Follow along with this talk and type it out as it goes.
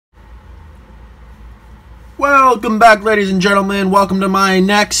Welcome back, ladies and gentlemen. Welcome to my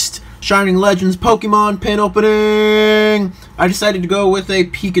next Shining Legends Pokemon pin opening. I decided to go with a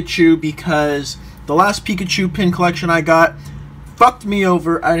Pikachu because the last Pikachu pin collection I got fucked me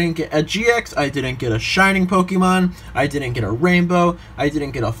over. I didn't get a GX, I didn't get a Shining Pokemon, I didn't get a Rainbow, I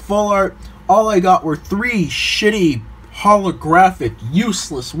didn't get a Full Art. All I got were 3 shitty, holographic,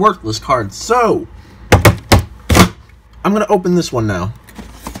 useless, worthless cards. So, I'm going to open this one now.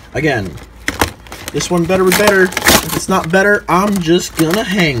 Again. This one better be better. If it's not better, I'm just gonna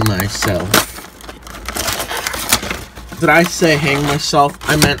hang myself. Did I say hang myself?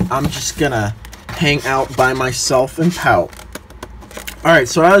 I meant I'm just gonna hang out by myself and pout. Alright,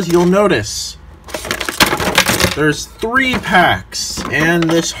 so as you'll notice, there's 3 packs and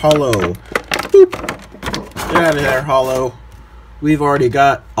this holo. Boop. Get out of there, holo. We've already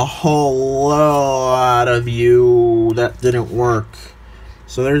got a whole lot of you that didn't work.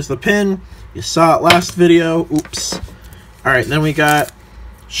 So there's the pin. You saw it last video. Oops. Alright, then we got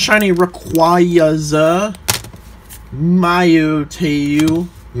Shiny Rayquaza, Mewtwo,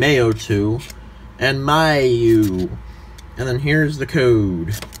 and Mayu. And then here's the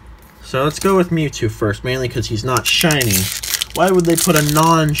code. So let's go with Mewtwo first, mainly because he's not shiny. Why would they put a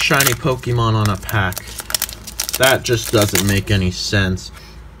non-shiny Pokemon on a pack? That just doesn't make any sense.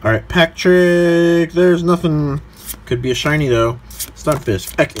 Alright, pack trick. There's nothing. Could be a shiny though.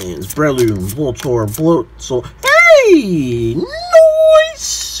 Stunfisk, Ekans, Breloom, Voltorb, Bloatzel. Hey!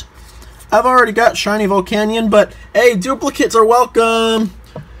 Nice! I've already got Shiny Volcanion, but hey, duplicates are welcome!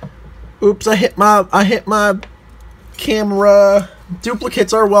 Oops, I hit my camera.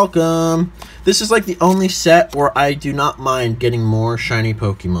 Duplicates are welcome. This is like the only set where I do not mind getting more shiny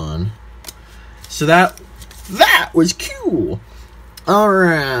Pokemon. So that was cool.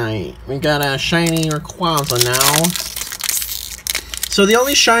 Alright, we got a Shiny Rayquaza now. So the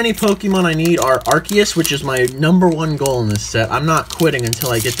only shiny Pokemon I need are Arceus, which is my #1 goal in this set. I'm not quitting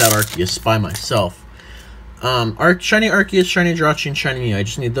until I get that Arceus by myself. Shiny Arceus, Shiny Jirachi, and Shiny Mew. I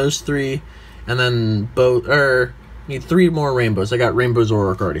just need those 3, and then need 3 more rainbows. I got Rainbow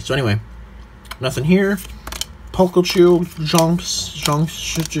Zoroark already. So anyway, nothing here. Pikachu,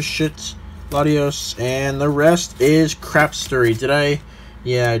 Jonks, shit, Latios, and the rest is crapstery. Did I?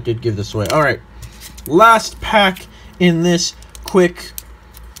 Yeah, I did give this away. Alright, last pack in this quick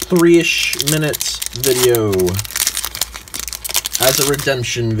 3-ish minutes video as a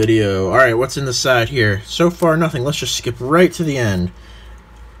redemption video. Alright, what's in the side here? So far, nothing. Let's just skip right to the end.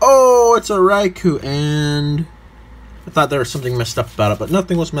 Oh, it's a Raikou, and I thought there was something messed up about it, but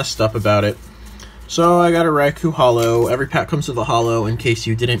nothing was messed up about it. So I got a Raikou holo. Every pack comes with a holo, in case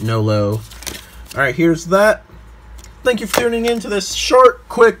you didn't know low. Alright, here's that. Thank you for tuning in to this short,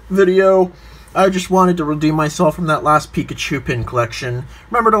 quick video. I just wanted to redeem myself from that last Pikachu pin collection.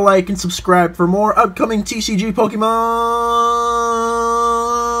 Remember to like and subscribe for more upcoming TCG Pokemon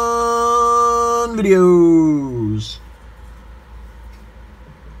videos.